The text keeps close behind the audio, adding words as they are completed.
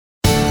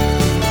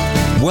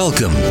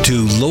Welcome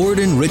to Lord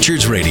and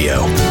Richards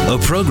Radio, a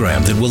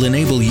program that will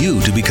enable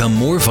you to become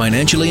more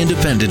financially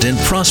independent and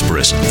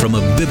prosperous from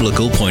a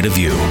biblical point of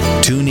view.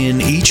 Tune in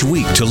each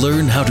week to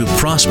learn how to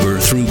prosper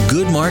through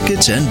good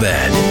markets and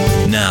bad.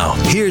 Now,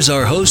 here's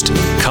our host,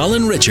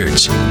 Colin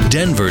Richards,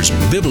 Denver's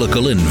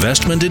biblical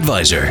investment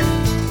advisor.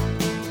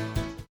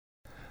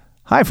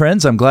 Hi,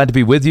 friends. I'm glad to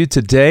be with you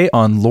today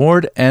on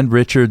Lord and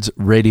Richards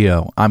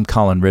Radio. I'm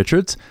Colin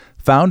Richards,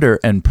 founder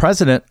and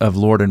president of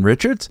Lord and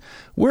Richards.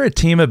 We're a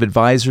team of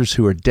advisors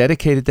who are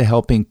dedicated to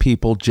helping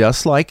people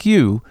just like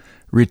you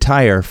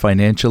retire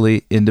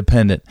financially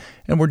independent.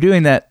 And we're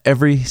doing that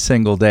every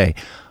single day.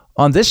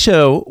 On this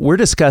show, we're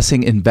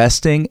discussing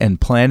investing and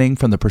planning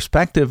from the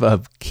perspective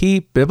of key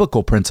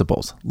biblical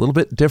principles, a little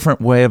bit different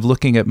way of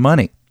looking at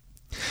money.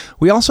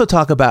 We also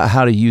talk about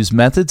how to use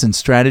methods and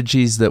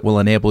strategies that will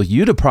enable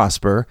you to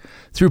prosper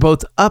through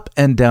both up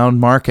and down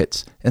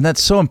markets. And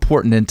that's so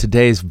important in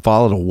today's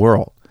volatile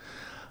world.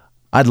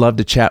 I'd love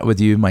to chat with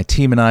you. My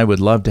team and I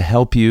would love to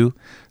help you,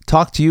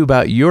 talk to you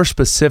about your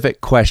specific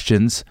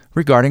questions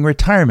regarding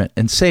retirement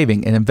and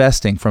saving and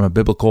investing from a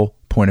biblical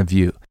point of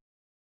view.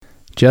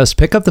 Just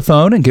pick up the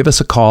phone and give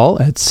us a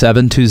call at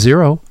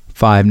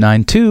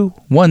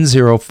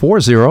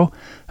 720-592-1040.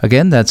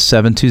 Again, that's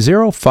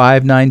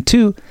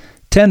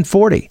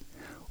 720-592-1040.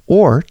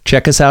 Or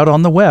check us out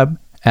on the web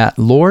at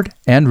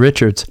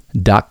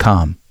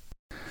lordandrichards.com.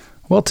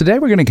 Well, today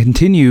we're going to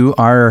continue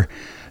our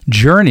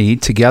journey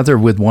together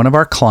with one of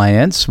our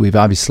clients. We've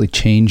obviously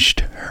changed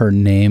her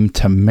name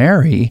to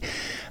Mary.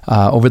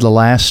 Over the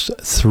last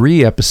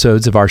 3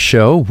 episodes of our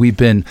show, we've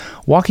been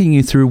walking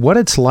you through what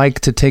it's like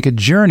to take a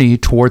journey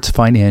towards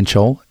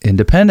financial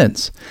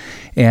independence.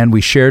 And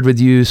we shared with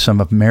you some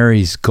of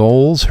Mary's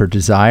goals, her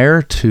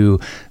desire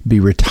to be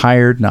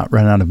retired, not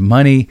run out of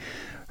money,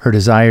 her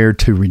desire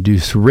to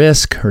reduce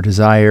risk, her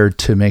desire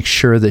to make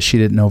sure that she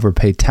didn't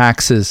overpay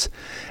taxes,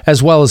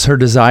 as well as her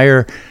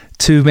desire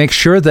to make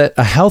sure that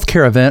a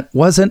healthcare event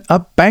wasn't a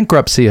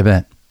bankruptcy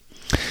event.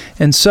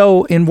 And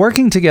so in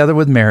working together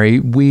with Mary,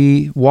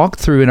 we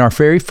walked through in our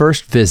very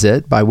first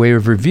visit, by way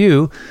of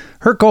review,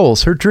 her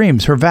goals, her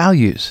dreams, her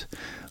values.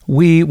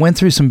 We went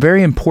through some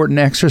very important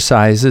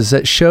exercises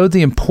that showed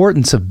the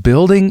importance of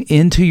building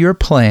into your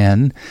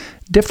plan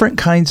different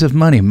kinds of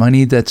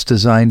money that's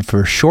designed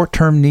for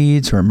short-term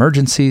needs or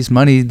emergencies,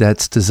 money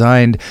that's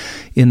designed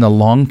in the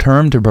long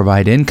term to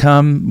provide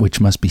income,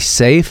 which must be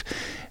safe,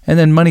 and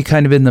then money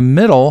kind of in the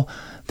middle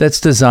that's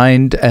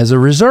designed as a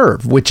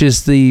reserve, which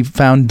is the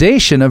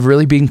foundation of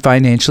really being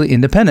financially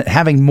independent,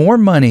 having more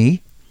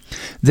money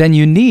than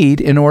you need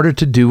in order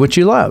to do what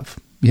you love.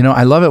 You know,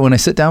 I love it when I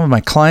sit down with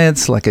my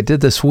clients like I did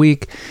this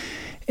week,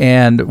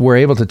 and we're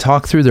able to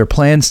talk through their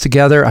plans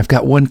together. I've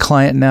got one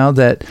client now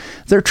that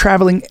they're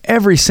traveling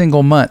every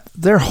single month.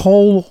 Their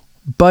whole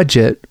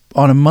budget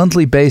on a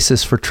monthly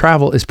basis for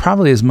travel is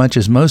probably as much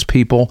as most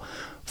people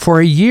for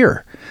a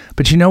year.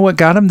 But you know what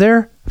got them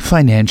there?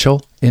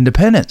 Financial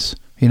independence.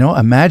 You know,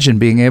 imagine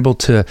being able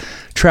to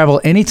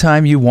travel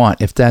anytime you want,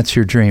 if that's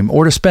your dream,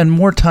 or to spend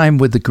more time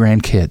with the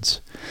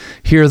grandkids.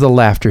 Hear the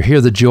laughter, hear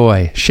the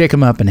joy, shake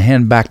them up and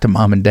hand back to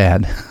mom and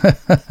dad.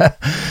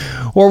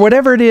 Or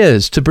whatever it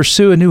is, to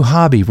pursue a new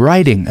hobby,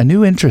 writing, a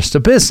new interest, a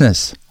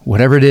business,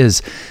 whatever it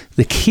is.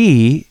 The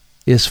key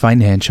is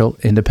financial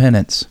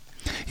independence.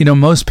 You know,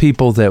 most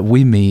people that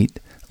we meet,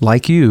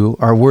 like you,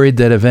 are worried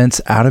that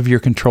events out of your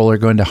control are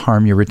going to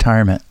harm your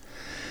retirement.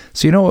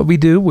 So you know what we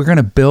do? We're going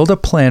to build a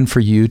plan for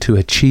you to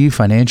achieve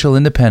financial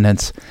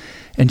independence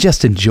and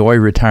just enjoy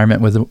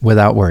retirement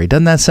without worry.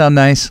 Doesn't that sound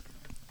nice?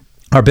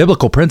 Our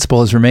biblical principle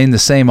has remained the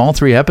same all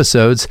 3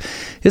 episodes.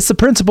 It's the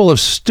principle of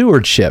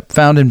stewardship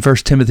found in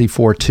 1 Timothy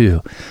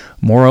 4:2.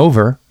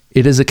 Moreover,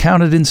 it is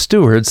accounted in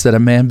stewards that a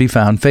man be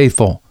found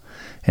faithful.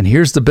 And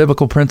here's the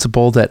biblical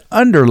principle that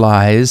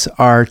underlies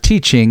our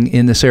teaching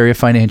in this area of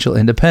financial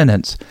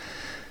independence.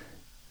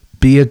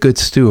 Be a good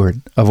steward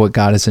of what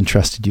God has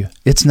entrusted you.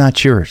 It's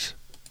not yours.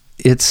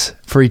 It's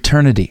for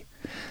eternity.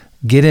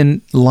 Get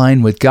in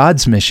line with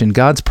God's mission,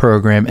 God's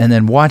program, and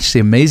then watch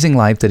the amazing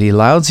life that He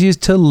allows you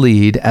to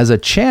lead as a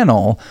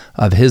channel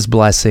of His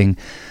blessing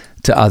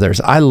to others.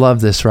 I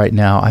love this right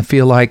now. I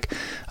feel like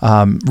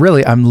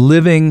really I'm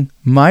living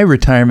my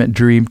retirement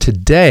dream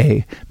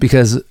today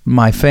because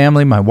my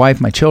family, my wife,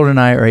 my children,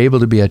 and I are able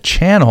to be a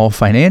channel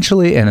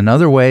financially and in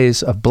other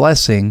ways of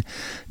blessing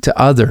to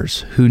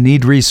others who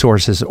need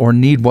resources or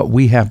need what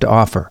we have to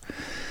offer.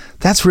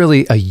 That's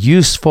really a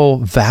useful,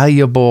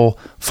 valuable,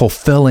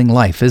 fulfilling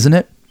life, isn't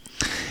it?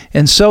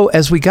 And so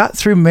as we got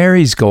through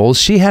Mary's goals,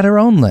 she had her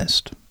own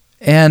list.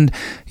 And,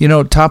 you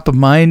know, top of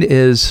mind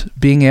is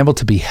being able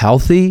to be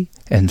healthy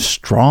and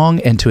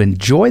strong and to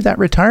enjoy that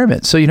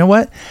retirement. So you know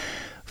what?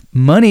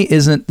 Money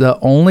isn't the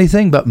only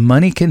thing, but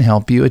money can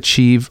help you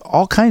achieve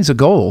all kinds of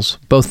goals,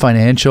 both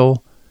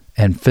financial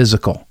and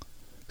physical,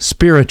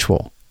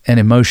 spiritual and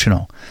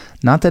emotional.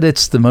 Not that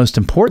it's the most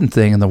important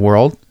thing in the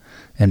world,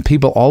 and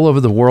people all over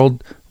the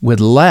world with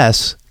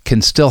less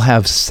can still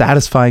have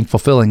satisfying,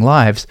 fulfilling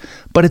lives,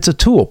 but it's a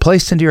tool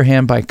placed into your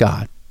hand by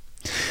God.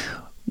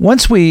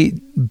 Once we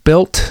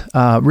built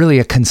really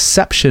a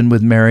conception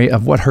with Mary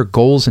of what her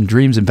goals and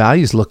dreams and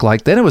values look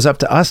like. Then it was up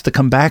to us to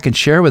come back and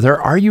share with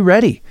her, are you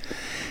ready?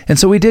 And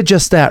so we did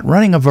just that,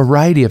 running a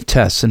variety of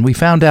tests. And we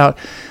found out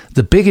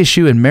the big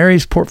issue in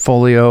Mary's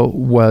portfolio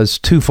was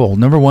twofold.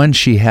 Number one,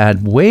 she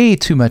had way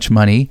too much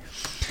money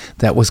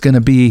that was going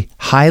to be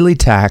highly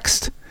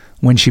taxed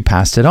when she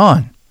passed it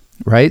on,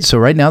 right? So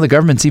right now the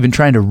government's even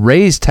trying to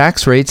raise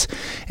tax rates.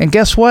 And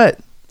guess what?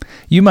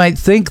 You might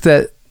think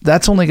that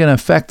that's only going to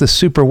affect the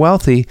super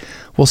wealthy.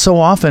 Well, so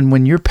often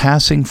when you're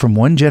passing from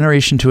one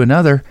generation to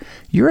another,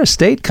 your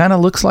estate kind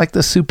of looks like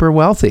the super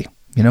wealthy.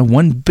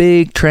 One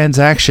big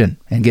transaction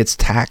and gets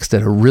taxed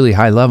at a really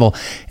high level,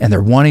 and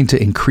they're wanting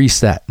to increase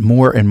that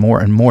more and more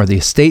and more. The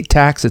estate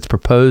tax, it's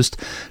proposed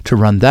to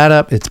run that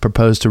up. It's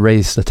proposed to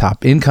raise the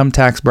top income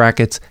tax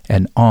brackets,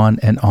 and on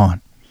and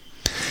on.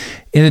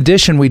 In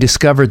addition, we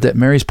discovered that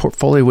Mary's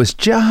portfolio was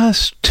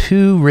just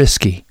too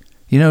risky.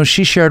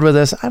 She shared with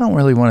us, I don't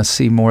really want to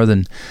see more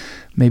than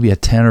maybe a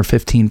 10 or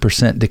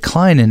 15%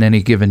 decline in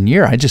any given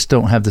year. I just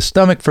don't have the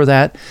stomach for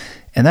that.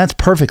 And that's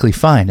perfectly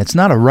fine. It's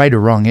not a right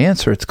or wrong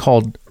answer. It's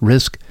called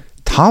risk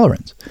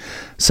tolerance.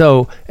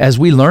 So as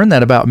we learned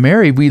that about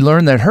Mary, we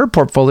learned that her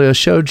portfolio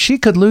showed she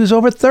could lose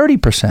over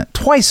 30%,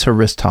 twice her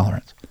risk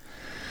tolerance.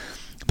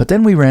 But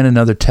then we ran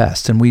another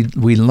test, and we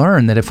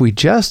learned that if we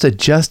just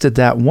adjusted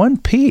that one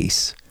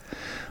piece,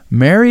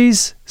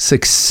 Mary's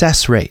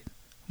success rate,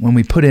 when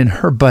we put in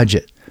her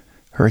budget,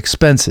 her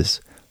expenses,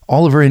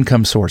 all of her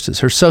income sources,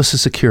 her Social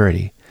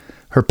Security,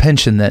 her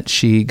pension that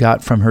she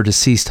got from her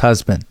deceased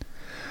husband,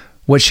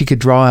 what she could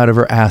draw out of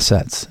her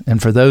assets.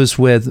 And for those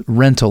with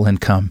rental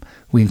income,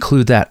 we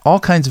include that. All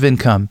kinds of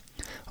income,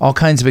 all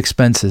kinds of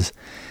expenses.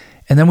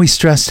 And then we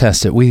stress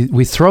test it.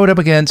 We throw it up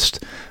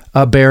against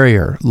a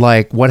barrier,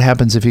 like what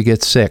happens if you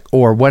get sick,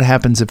 or what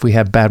happens if we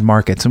have bad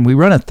markets. And we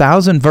run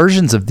 1,000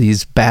 versions of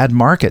these bad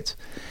markets.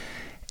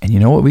 And you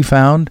know what we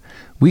found?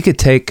 We could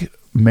take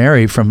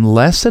Mary from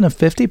less than a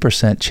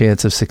 50%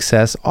 chance of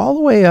success all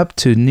the way up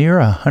to near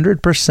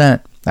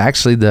 100%.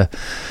 Actually, the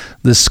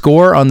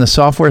score on the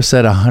software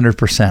said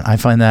 100%. I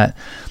find that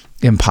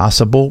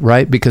impossible,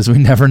 right? Because we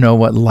never know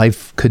what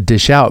life could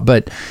dish out.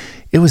 But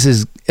it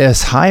was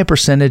as high a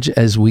percentage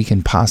as we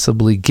can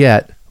possibly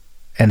get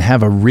and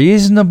have a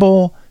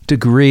reasonable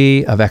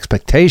degree of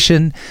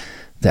expectation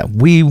that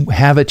we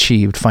have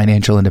achieved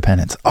financial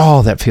independence.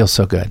 Oh, that feels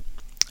so good.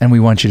 And we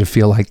want you to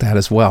feel like that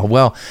as well.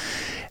 Well,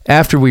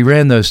 after we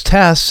ran those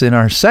tests in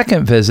our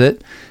second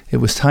visit, it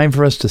was time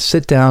for us to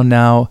sit down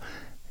now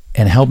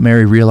and help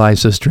Mary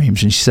realize those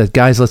dreams. And she said,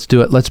 guys, let's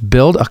do it. Let's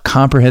build a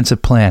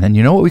comprehensive plan. And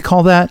you know what we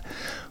call that?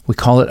 We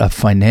call it a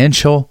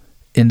financial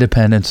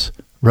independence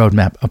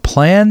roadmap, a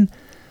plan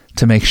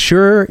to make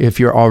sure if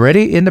you're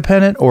already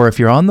independent or if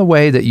you're on the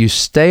way that you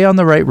stay on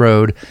the right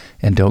road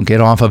and don't get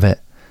off of it.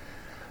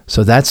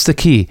 So that's the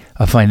key,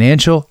 a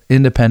financial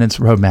independence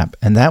roadmap.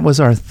 And that was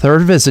our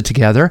third visit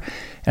together.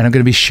 And I'm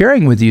going to be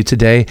sharing with you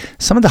today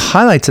some of the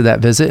highlights of that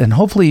visit. And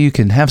hopefully you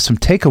can have some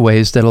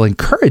takeaways that'll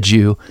encourage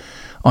you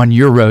on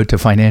your road to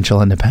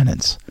financial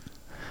independence.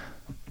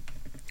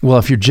 Well,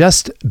 if you've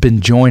just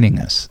been joining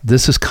us,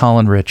 this is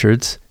Colin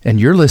Richards, and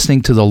you're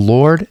listening to the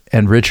Lord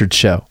and Richards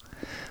Show.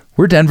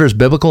 We're Denver's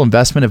biblical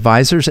investment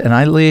advisors, and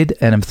I lead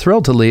and am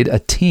thrilled to lead a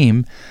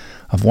team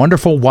of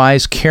wonderful,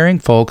 wise, caring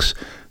folks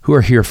who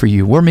are here for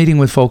you. We're meeting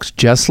with folks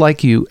just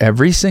like you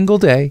every single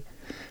day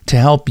to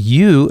help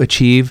you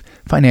achieve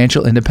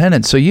financial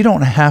independence. So you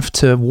don't have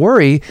to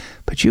worry,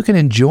 but you can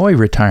enjoy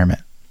retirement.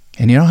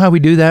 And you know how we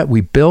do that?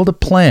 We build a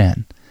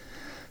plan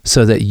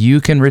so that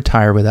you can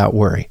retire without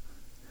worry.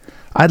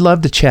 I'd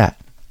love to chat.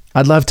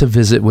 I'd love to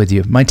visit with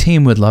you. My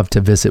team would love to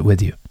visit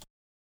with you.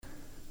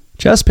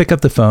 Just pick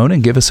up the phone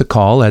and give us a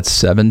call at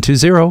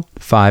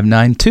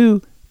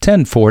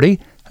 720-592-1040.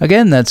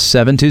 Again, that's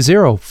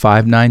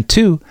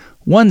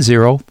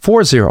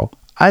 720-592-1040.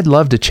 I'd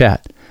love to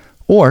chat.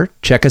 Or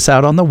check us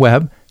out on the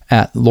web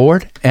at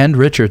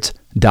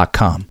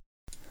lordandrichards.com.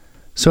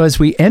 So as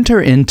we enter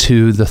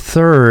into the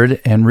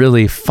third and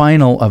really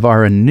final of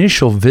our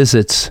initial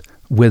visits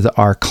with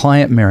our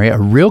client, Mary, a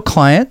real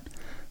client,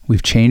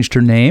 we've changed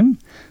her name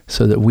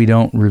so that we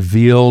don't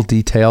reveal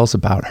details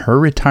about her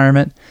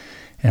retirement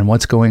and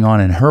what's going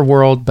on in her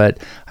world, but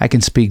I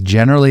can speak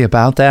generally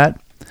about that.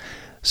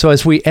 So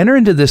as we enter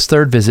into this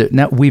third visit,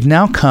 now we've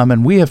come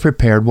and we have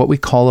prepared what we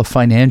call a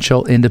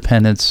financial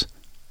independence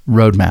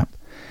roadmap.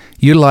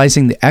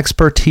 Utilizing the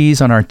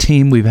expertise on our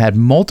team, we've had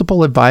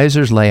multiple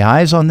advisors lay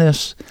eyes on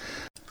this.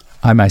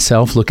 I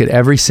myself look at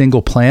every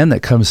single plan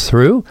that comes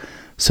through.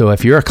 So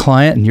if you're a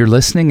client and you're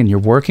listening and you're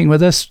working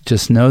with us,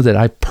 just know that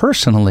I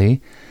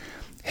personally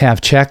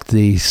have checked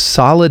the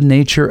solid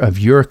nature of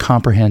your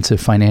comprehensive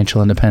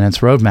financial independence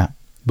roadmap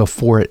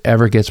before it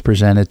ever gets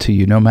presented to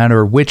you, no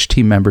matter which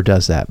team member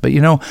does that. But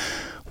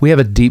we have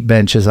a deep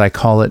bench, as I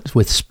call it,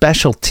 with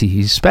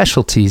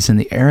specialties in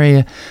the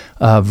area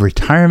of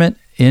retirement,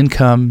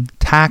 income,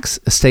 tax,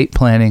 estate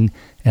planning,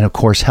 and of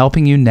course,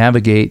 helping you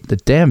navigate the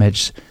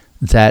damage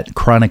that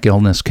chronic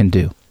illness can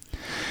do.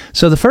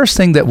 So the first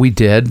thing that we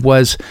did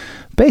was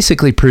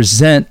basically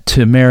present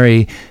to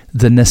Mary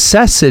the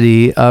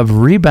necessity of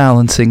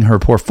rebalancing her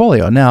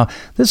portfolio. Now,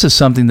 this is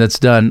something that's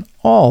done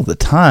all the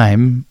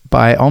time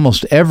by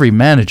almost every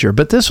manager,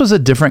 but this was a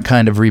different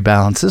kind of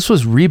rebalance. This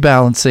was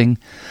rebalancing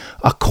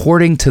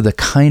according to the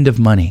kind of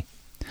money.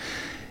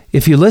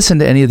 If you listen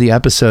to any of the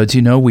episodes,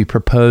 you know we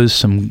propose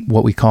some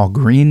what we call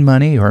green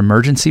money or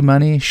emergency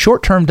money,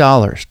 short-term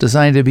dollars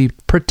designed to be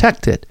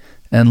protected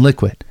and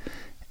liquid.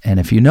 And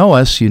if you know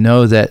us, you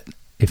know that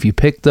if you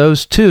pick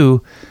those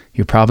two,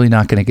 you're probably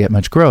not going to get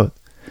much growth.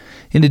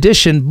 In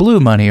addition,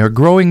 blue money or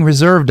growing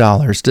reserve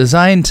dollars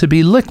designed to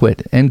be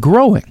liquid and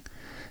growing.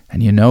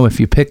 And you know if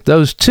you pick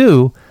those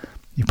two,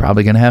 you're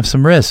probably going to have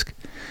some risk.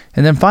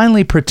 And then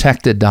finally,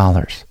 protected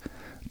dollars.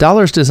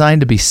 Dollars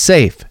designed to be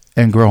safe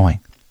and growing.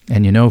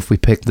 And you know if we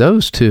pick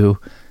those two,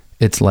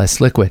 it's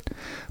less liquid.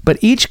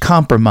 But each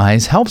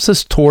compromise helps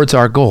us towards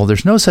our goal.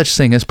 There's no such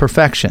thing as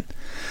perfection.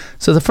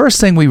 So the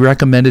first thing we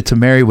recommended to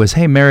Mary was,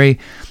 hey, Mary,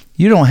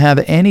 you don't have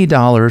any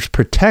dollars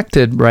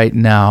protected right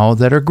now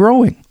that are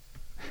growing.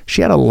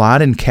 She had a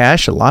lot in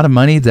cash, a lot of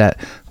money that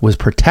was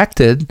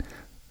protected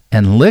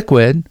and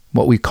liquid,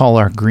 what we call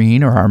our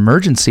green or our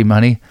emergency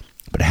money,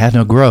 but it had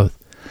no growth.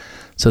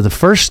 So the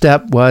first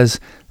step was,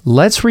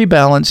 let's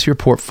rebalance your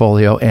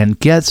portfolio and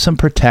get some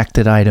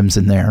protected items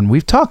in there. And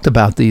we've talked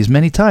about these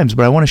many times,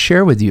 but I want to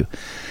share with you.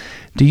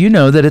 Do you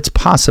know that it's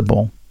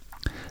possible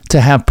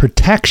to have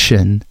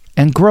protection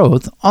and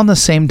growth on the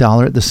same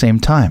dollar at the same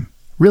time?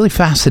 Really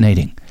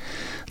fascinating.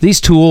 These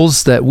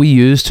tools that we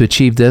use to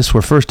achieve this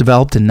were first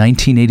developed in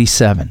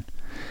 1987.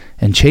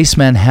 And Chase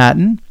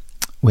Manhattan,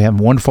 we have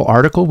a wonderful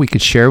article we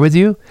could share with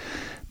you,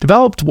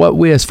 developed what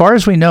we, as far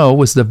as we know,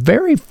 was the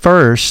very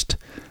first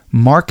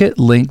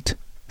market-linked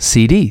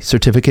CD,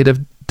 certificate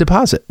of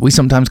deposit. We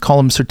sometimes call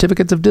them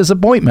certificates of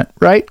disappointment,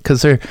 right?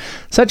 Because they're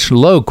such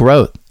low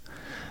growth.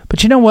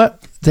 But you know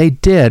what they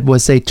did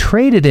was they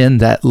traded in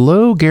that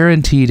low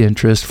guaranteed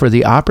interest for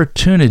the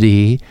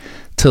opportunity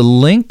to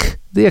link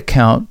the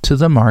account to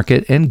the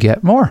market and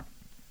get more.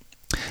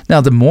 Now,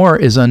 the more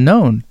is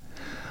unknown,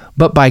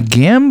 but by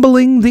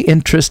gambling the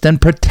interest and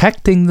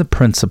protecting the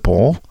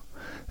principal,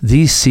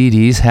 these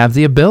CDs have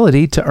the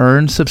ability to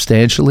earn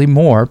substantially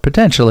more,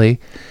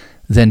 potentially,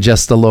 than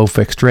just the low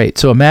fixed rate.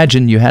 So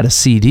imagine you had a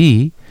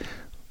CD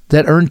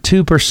that earned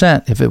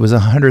 2%. If it was a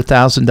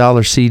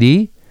 $100,000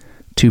 CD,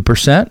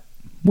 2%,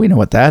 we know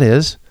what that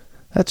is.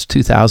 That's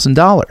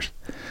 $2,000.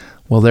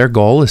 Well, their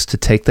goal is to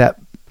take that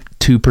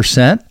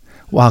 2%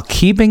 while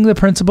keeping the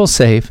principal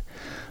safe,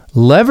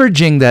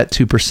 leveraging that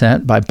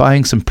 2% by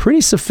buying some pretty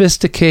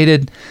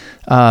sophisticated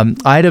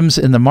items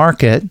in the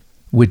market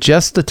with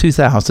just the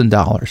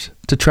 $2,000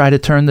 to try to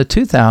turn the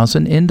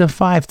 $2,000 into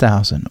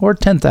 $5,000 or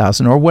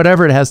 $10,000 or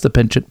whatever it has the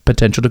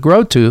potential to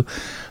grow to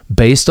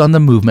based on the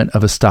movement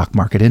of a stock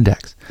market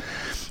index.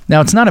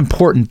 Now, it's not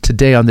important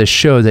today on this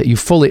show that you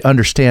fully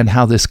understand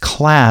how this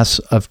class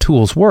of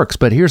tools works,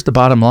 but here's the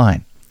bottom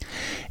line.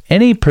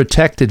 Any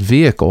protected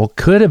vehicle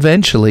could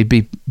eventually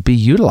be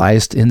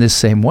utilized in this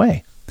same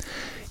way.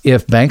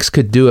 If banks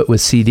could do it with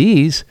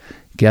CDs,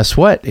 guess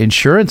what?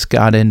 Insurance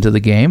got into the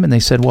game and they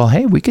said, well,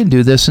 hey, we can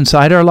do this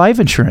inside our life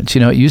insurance.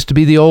 You know, it used to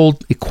be the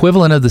old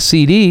equivalent of the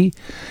CD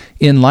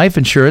in life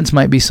insurance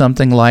might be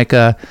something like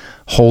a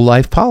whole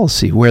life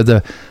policy where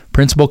the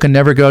principal can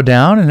never go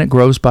down and it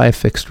grows by a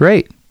fixed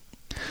rate.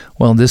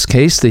 Well, in this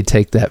case, they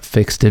take that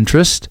fixed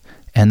interest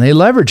and they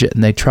leverage it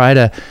and they try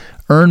to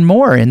earn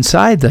more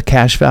inside the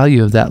cash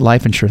value of that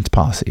life insurance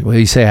policy. Well,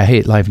 you say, I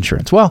hate life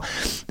insurance. Well,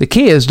 the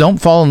key is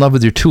don't fall in love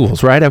with your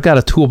tools, right? I've got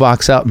a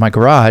toolbox out in my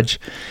garage.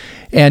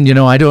 And, you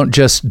know, I don't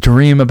just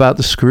dream about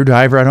the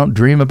screwdriver. I don't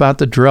dream about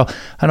the drill.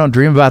 I don't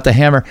dream about the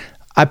hammer.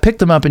 I pick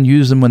them up and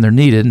use them when they're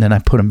needed, and then I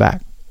put them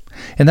back.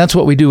 And that's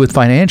what we do with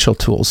financial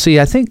tools. See,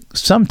 I think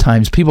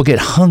sometimes people get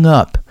hung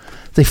up.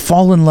 They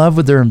fall in love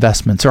with their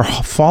investments or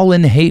fall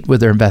in hate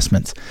with their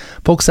investments.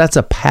 Folks, that's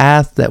a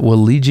path that will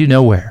lead you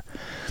nowhere.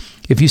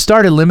 If you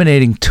start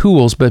eliminating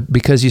tools, but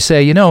because you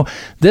say, you know,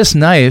 this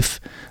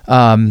knife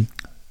doesn't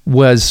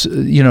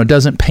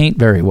paint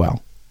very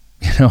well,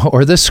 you know,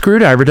 or this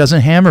screwdriver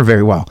doesn't hammer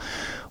very well.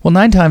 Well,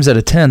 9 times out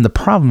of 10, the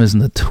problem isn't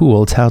the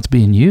tool, it's how it's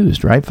being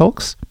used, right,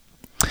 folks?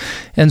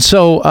 And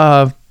so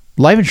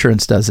life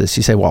insurance does this.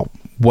 You say, well,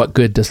 what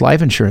good does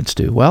life insurance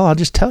do? Well, I'll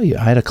just tell you,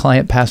 I had a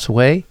client pass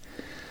away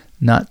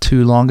not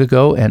too long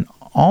ago and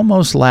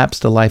almost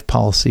lapsed a life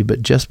policy,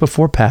 but just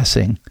before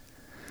passing,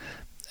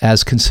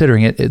 as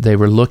considering it, they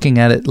were looking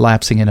at it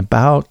lapsing in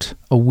about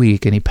a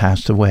week, and he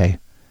passed away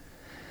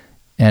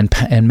and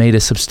made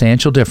a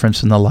substantial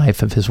difference in the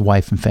life of his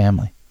wife and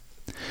family.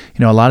 You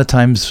know, a lot of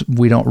times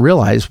we don't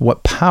realize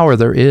what power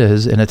there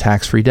is in a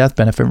tax-free death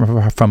benefit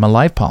from a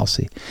life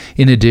policy.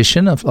 In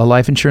addition, a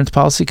life insurance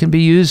policy can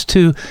be used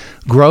to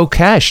grow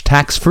cash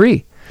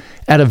tax-free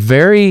at a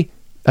very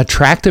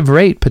attractive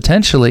rate,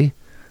 potentially,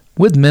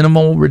 with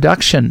minimal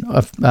reduction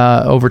of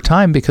over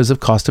time because of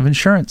cost of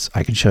insurance.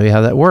 I can show you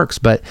how that works.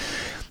 But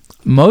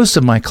most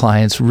of my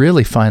clients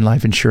really find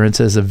life insurance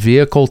as a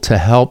vehicle to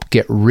help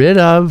get rid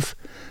of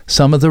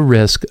some of the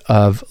risk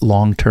of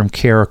long-term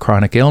care or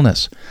chronic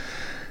illness.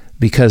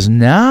 because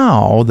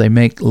now they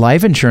make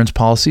life insurance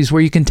policies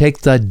where you can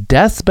take the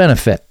death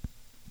benefit,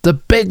 the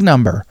big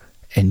number,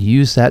 and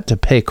use that to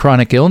pay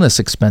chronic illness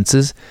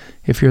expenses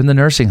if you're in the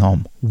nursing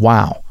home.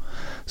 Wow.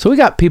 So we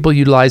got people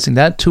utilizing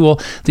that tool.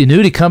 The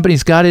annuity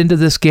companies got into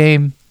this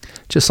game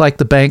just like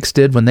the banks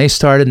did when they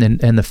started.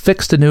 And the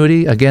fixed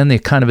annuity, again, the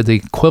kind of the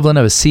equivalent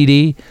of a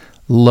CD,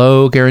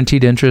 low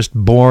guaranteed interest,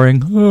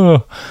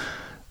 boring.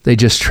 They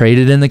just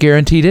traded in the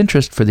guaranteed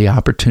interest for the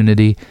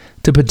opportunity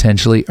to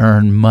potentially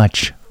earn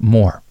much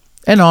more.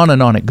 And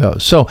on it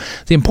goes. So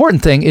the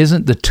important thing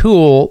isn't the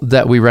tool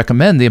that we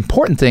recommend. The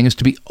important thing is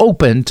to be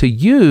open to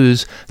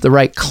use the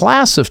right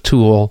class of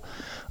tool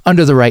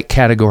under the right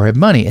category of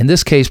money. In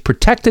this case,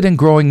 protected and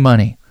growing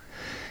money.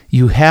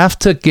 You have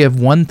to give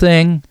one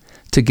thing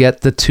to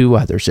get the two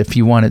others. If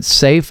you want it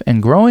safe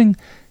and growing,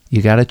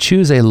 you got to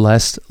choose a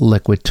less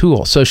liquid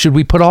tool. So should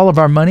we put all of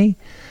our money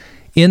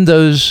in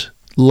those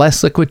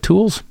less liquid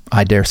tools?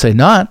 I dare say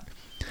not.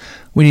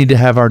 We need to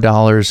have our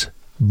dollars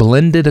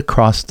blended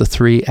across the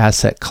three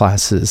asset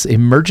classes.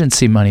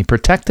 Emergency money,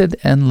 protected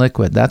and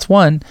liquid. That's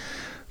one.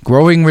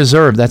 Growing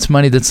reserve, that's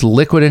money that's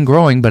liquid and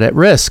growing, but at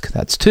risk.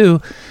 That's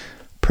two.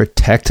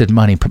 Protected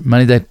money,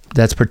 money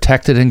that's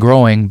protected and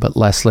growing, but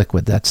less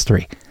liquid. That's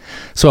three.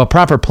 So a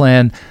proper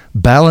plan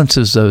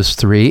balances those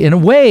three in a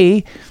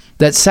way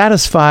that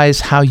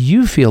satisfies how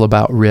you feel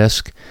about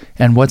risk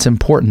and what's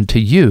important to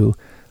you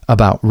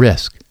about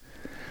risk.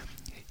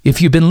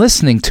 If you've been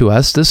listening to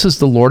us, this is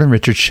the Lord and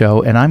Richards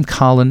Show, and I'm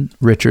Colin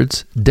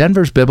Richards,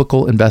 Denver's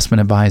Biblical Investment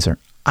Advisor.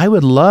 I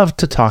would love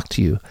to talk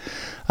to you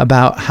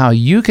about how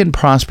you can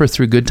prosper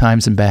through good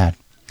times and bad.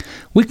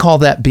 We call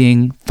that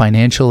being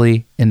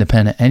financially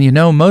independent. And you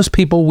know, most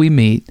people we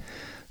meet,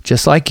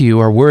 just like you,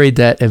 are worried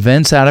that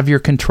events out of your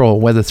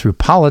control, whether through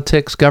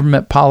politics,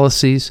 government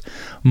policies,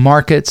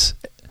 markets,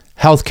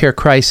 healthcare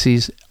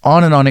crises,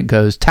 on it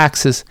goes,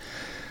 taxes.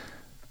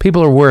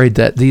 People are worried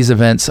that these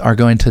events are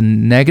going to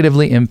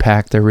negatively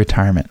impact their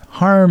retirement,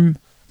 harm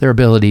their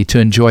ability to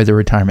enjoy their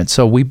retirement.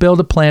 So we build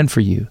a plan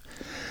for you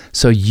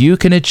so you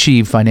can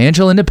achieve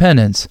financial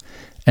independence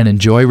and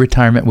enjoy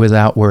retirement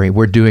without worry.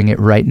 We're doing it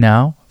right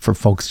now for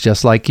folks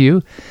just like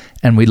you,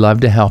 and we'd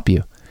love to help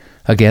you.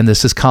 Again,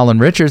 this is Colin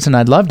Richards, and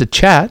I'd love to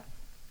chat.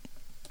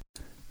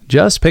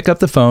 Just pick up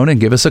the phone and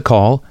give us a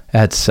call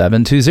at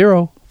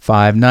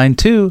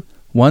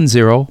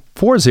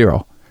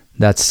 720-592-1040.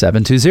 That's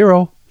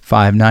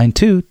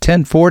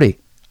 720-592-1040.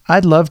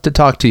 I'd love to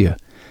talk to you.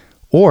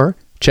 Or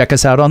check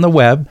us out on the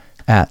web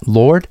at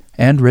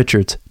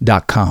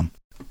lordandrichards.com.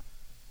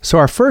 So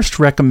our first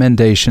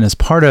recommendation as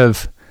part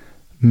of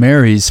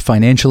Mary's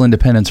financial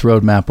independence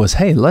roadmap was,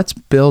 hey, let's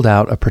build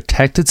out a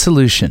protected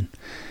solution.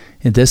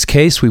 In this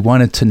case, we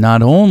wanted to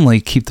not only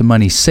keep the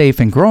money safe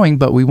and growing,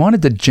 but we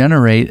wanted to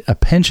generate a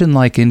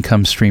pension-like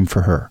income stream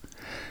for her.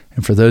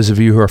 And for those of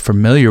you who are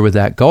familiar with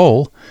that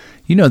goal,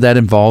 you know that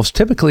involves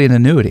typically an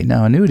annuity.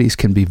 Now, annuities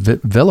can be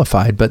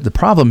vilified, but the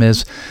problem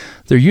is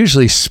they're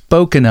usually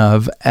spoken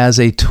of as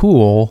a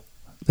tool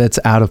that's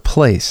out of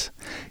place.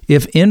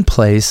 If in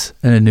place,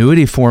 an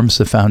annuity forms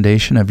the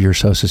foundation of your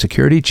Social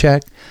Security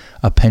check,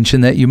 a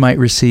pension that you might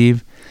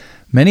receive,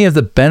 many of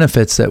the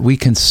benefits that we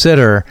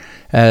consider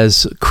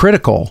as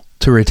critical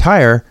to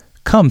retire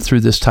come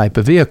through this type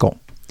of vehicle.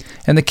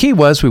 And the key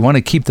was we want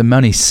to keep the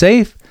money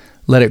safe,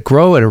 let it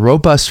grow at a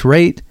robust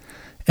rate,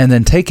 and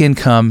then take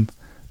income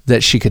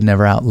that she could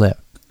never outlive.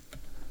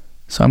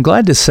 So I'm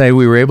glad to say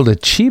we were able to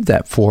achieve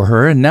that for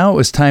her, and now it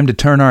was time to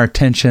turn our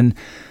attention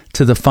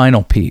to the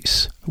final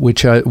piece,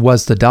 which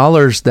was the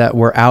dollars that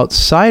were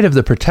outside of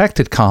the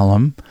protected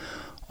column,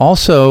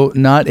 also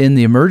not in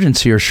the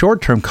emergency or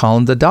short-term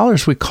column, the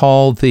dollars we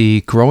call the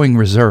growing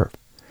reserve.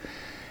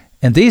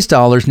 And these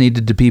dollars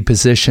needed to be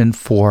positioned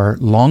for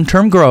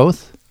long-term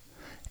growth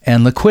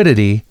and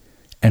liquidity,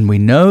 and we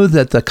know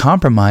that the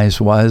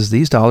compromise was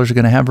these dollars are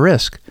going to have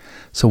risk.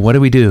 So what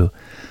do?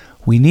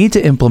 We need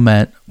to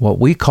implement what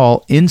we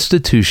call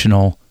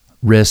institutional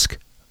risk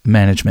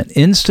management.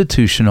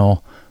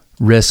 Institutional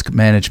risk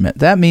management.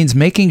 That means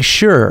making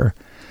sure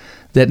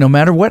that no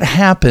matter what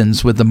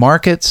happens with the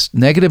markets,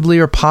 negatively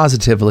or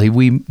positively,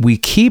 we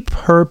keep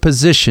her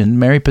position,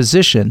 Mary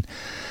position,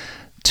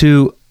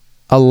 to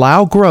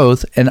allow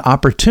growth and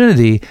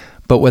opportunity,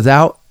 but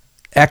without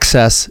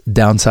excess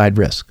downside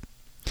risk.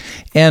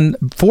 And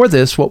for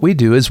this, what we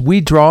do is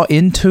we draw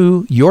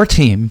into your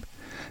team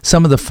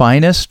some of the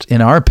finest,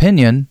 in our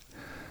opinion,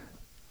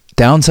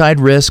 downside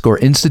risk or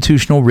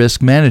institutional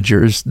risk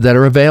managers that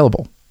are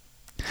available.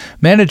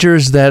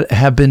 Managers that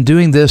have been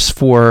doing this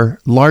for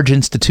large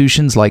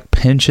institutions like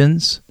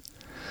pensions,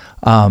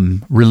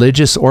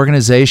 religious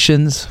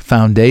organizations,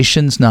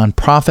 foundations,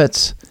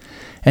 nonprofits,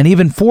 and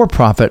even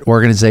for-profit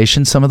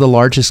organizations, some of the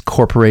largest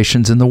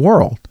corporations in the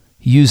world,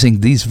 using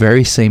these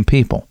very same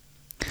people.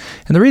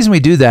 And the reason we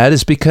do that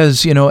is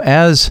because,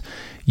 as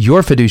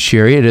your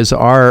fiduciary, it is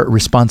our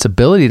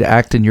responsibility to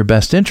act in your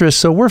best interest.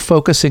 So we're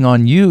focusing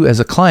on you as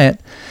a client.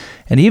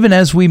 And even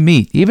as we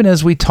meet, even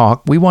as we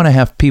talk, we want to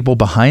have people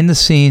behind the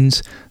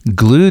scenes,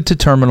 glued to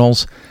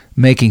terminals,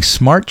 making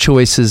smart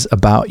choices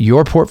about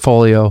your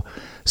portfolio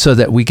so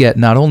that we get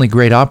not only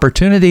great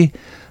opportunity,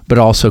 but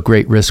also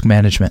great risk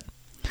management.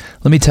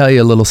 Let me tell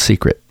you a little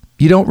secret.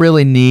 You don't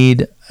really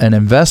need an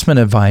investment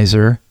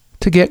advisor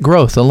to get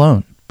growth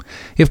alone.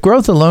 If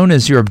growth alone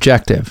is your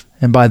objective,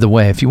 and by the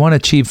way, if you want to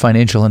achieve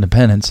financial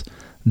independence,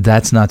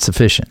 that's not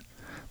sufficient.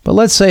 But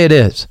let's say it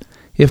is.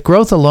 If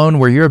growth alone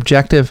were your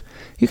objective,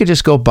 you could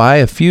just go buy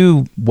a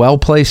few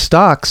well-placed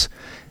stocks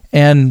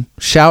and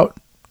shout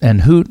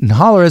and hoot and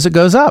holler as it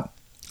goes up,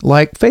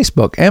 like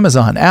Facebook,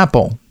 Amazon,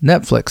 Apple,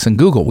 Netflix, and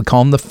Google. We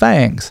call them the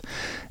FANGs.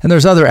 And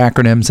there's other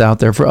acronyms out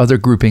there for other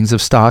groupings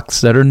of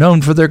stocks that are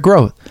known for their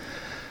growth.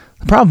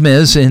 The problem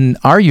is, in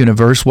our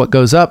universe, what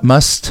goes up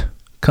must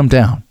come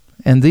down.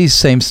 And these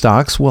same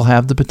stocks will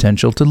have the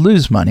potential to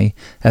lose money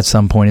at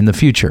some point in the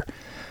future.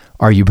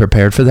 Are you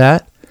prepared for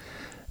that?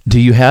 Do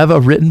you have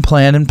a written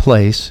plan in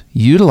place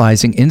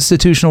utilizing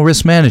institutional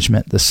risk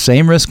management, the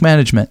same risk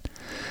management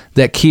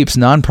that keeps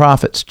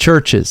nonprofits,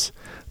 churches,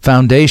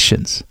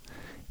 foundations,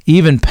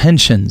 even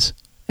pensions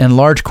and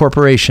large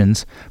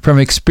corporations from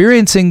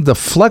experiencing the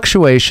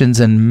fluctuations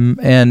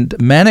and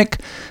manic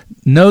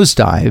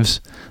nosedives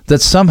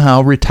that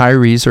somehow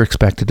retirees are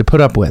expected to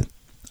put up with?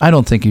 I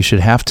don't think you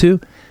should have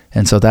to.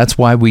 And so that's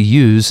why we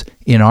use,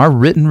 in our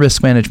written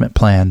risk management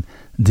plan,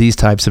 these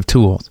types of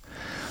tools.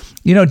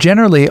 You know,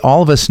 generally,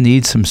 all of us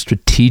need some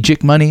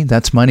strategic money.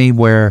 That's money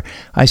where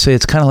I say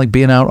it's kind of like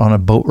being out on a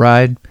boat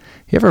ride.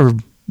 You ever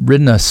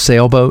ridden a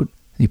sailboat?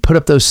 You put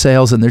up those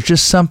sails, and there's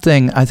just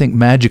something, I think,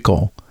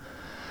 magical,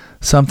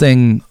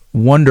 something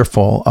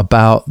wonderful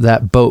about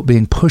that boat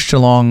being pushed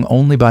along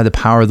only by the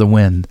power of the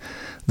wind.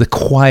 The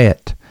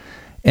quiet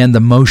and the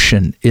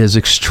motion is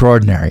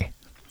extraordinary.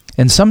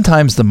 And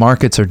sometimes the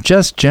markets are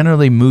just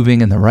generally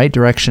moving in the right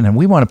direction, and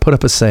we want to put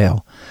up a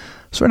sail.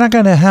 So we're not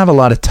going to have a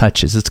lot of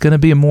touches. It's going to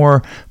be a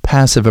more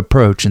passive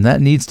approach, and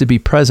that needs to be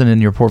present in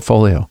your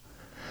portfolio.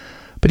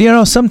 But you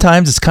know,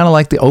 sometimes it's kind of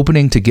like the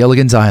opening to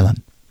Gilligan's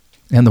Island,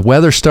 and the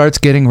weather starts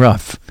getting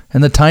rough,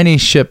 and the tiny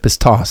ship is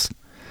tossed.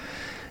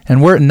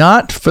 And were it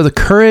not for the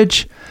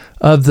courage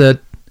of the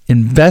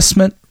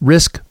investment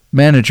risk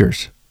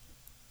managers,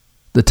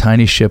 the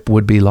tiny ship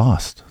would be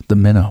lost, the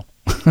minnow.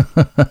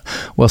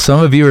 Well,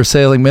 some of you are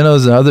sailing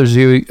minnows and others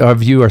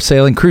of you are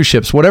sailing cruise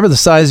ships. Whatever the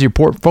size of your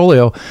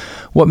portfolio,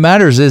 what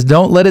matters is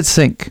don't let it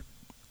sink.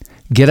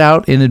 Get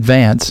out in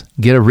advance,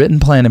 get a written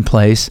plan in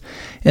place,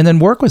 and then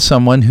work with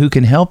someone who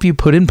can help you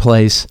put in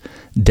place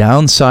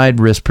downside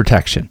risk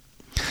protection.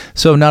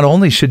 So not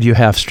only should you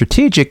have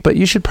strategic, but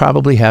you should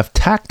probably have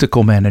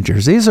tactical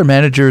managers. These are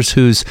managers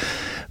whose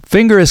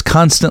finger is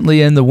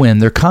constantly in the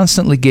wind. They're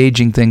constantly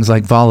gauging things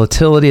like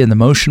volatility and the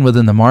motion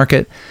within the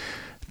market,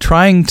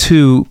 trying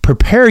to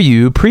prepare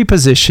you,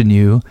 pre-position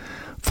you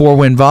for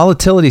when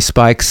volatility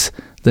spikes,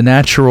 the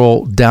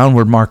natural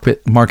downward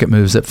market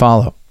moves that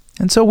follow.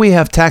 And so we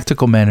have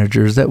tactical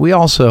managers that we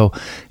also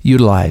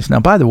utilize. Now,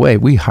 by the way,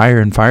 we hire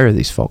and fire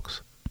these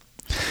folks.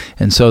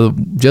 And so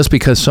just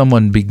because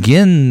someone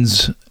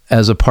begins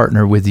as a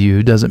partner with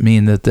you doesn't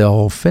mean that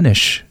they'll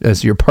finish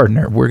as your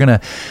partner. We're going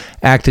to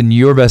act in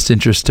your best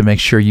interest to make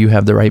sure you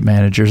have the right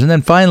managers. And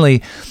then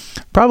finally,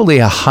 probably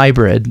a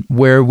hybrid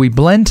where we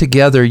blend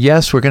together.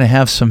 Yes, we're going to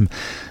have some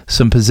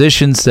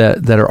positions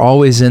that are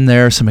always in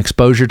there, some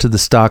exposure to the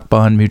stock,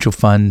 bond, mutual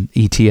fund,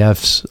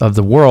 ETFs of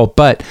the world,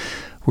 but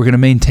we're going to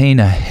maintain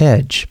a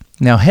hedge.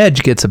 Now,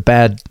 hedge gets a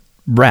bad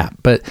rap,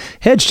 but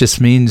hedge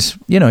just means,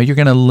 you're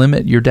going to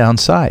limit your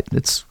downside.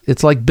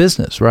 It's like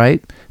business,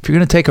 right? If you're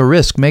going to take a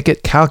risk, make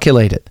it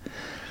calculated.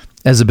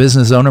 As a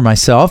business owner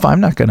myself, I'm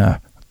not going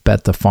to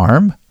bet the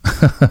farm.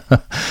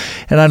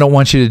 And I don't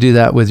want you to do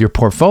that with your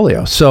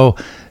portfolio. So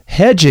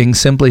hedging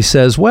simply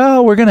says,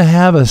 well, we're going to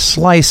have a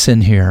slice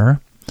in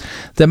here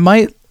that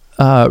might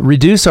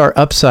reduce our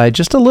upside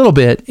just a little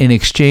bit in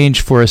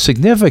exchange for a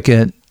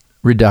significant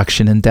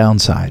reduction in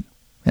downside.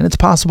 And it's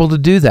possible to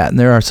do that. And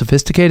there are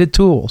sophisticated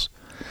tools.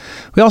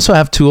 We also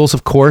have tools,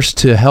 of course,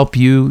 to help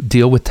you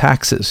deal with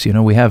taxes.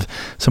 We have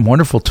some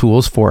wonderful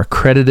tools for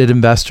accredited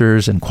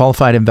investors and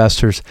qualified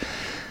investors.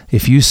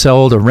 If you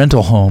sold a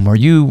rental home or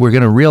you were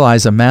going to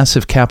realize a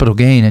massive capital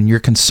gain and you're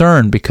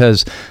concerned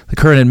because the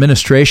current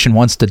administration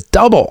wants to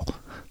double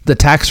the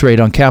tax rate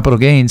on capital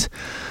gains,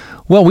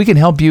 well, we can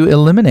help you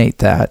eliminate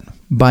that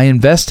by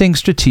investing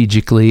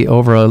strategically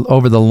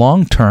over the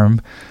long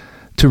term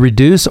to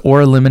reduce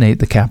or eliminate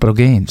the capital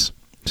gains.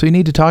 So you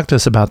need to talk to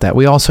us about that.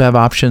 We also have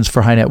options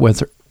for high net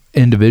worth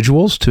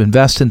individuals to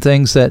invest in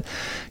things that,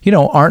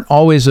 aren't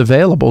always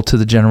available to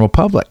the general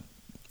public.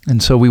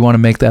 And so we want to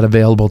make that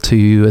available to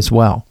you as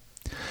well.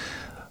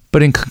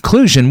 But in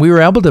conclusion, we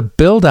were able to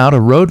build out a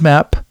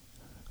roadmap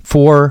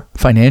for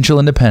financial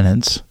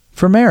independence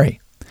for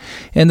Mary.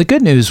 And the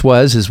good news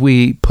is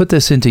we put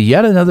this into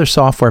yet another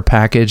software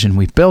package and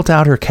we built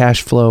out her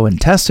cash flow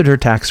and tested her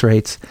tax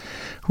rates.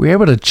 We were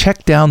able to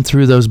check down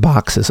through those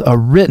boxes. A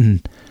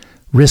written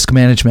risk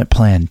management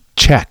plan,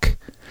 check.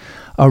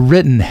 A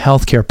written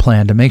healthcare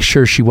plan to make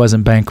sure she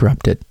wasn't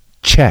bankrupted,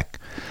 check.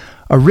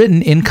 A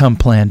written income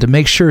plan to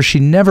make sure she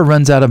never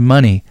runs out of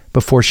money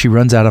before she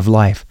runs out of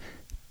life,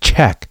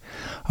 check.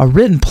 a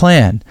written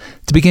plan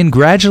to begin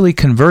gradually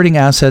converting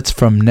assets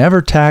from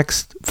never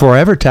taxed,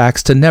 forever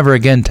taxed to never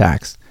again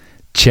taxed.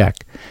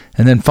 Check.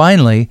 And then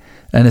finally,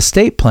 an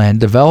estate plan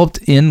developed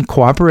in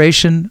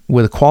cooperation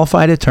with a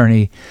qualified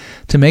attorney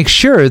to make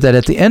sure that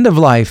at the end of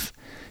life,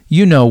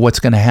 you know what's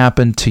going to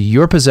happen to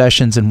your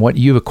possessions and what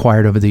you've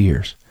acquired over the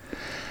years.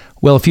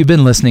 Well, if you've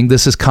been listening,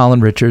 this is Colin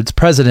Richards,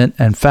 president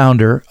and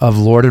founder of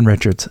Lord &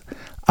 Richards.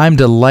 I'm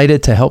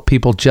delighted to help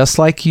people just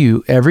like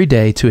you every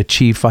day to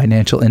achieve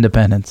financial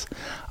independence.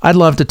 I'd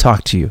love to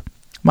talk to you.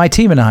 My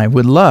team and I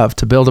would love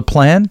to build a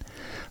plan,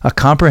 a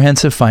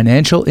comprehensive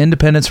financial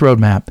independence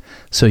roadmap,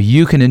 so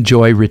you can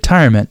enjoy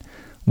retirement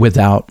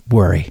without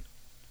worry.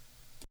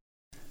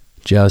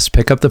 Just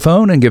pick up the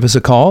phone and give us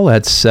a call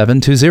at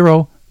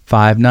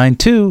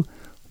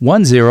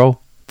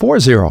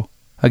 720-592-1040.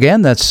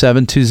 Again, that's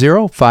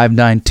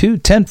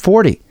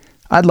 720-592-1040.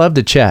 I'd love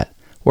to chat.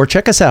 Or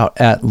check us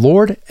out at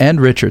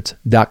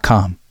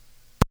lordandrichards.com.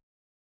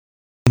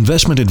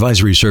 Investment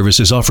advisory service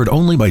is offered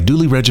only by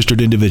duly registered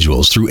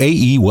individuals through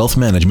AE Wealth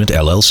Management,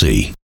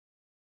 LLC.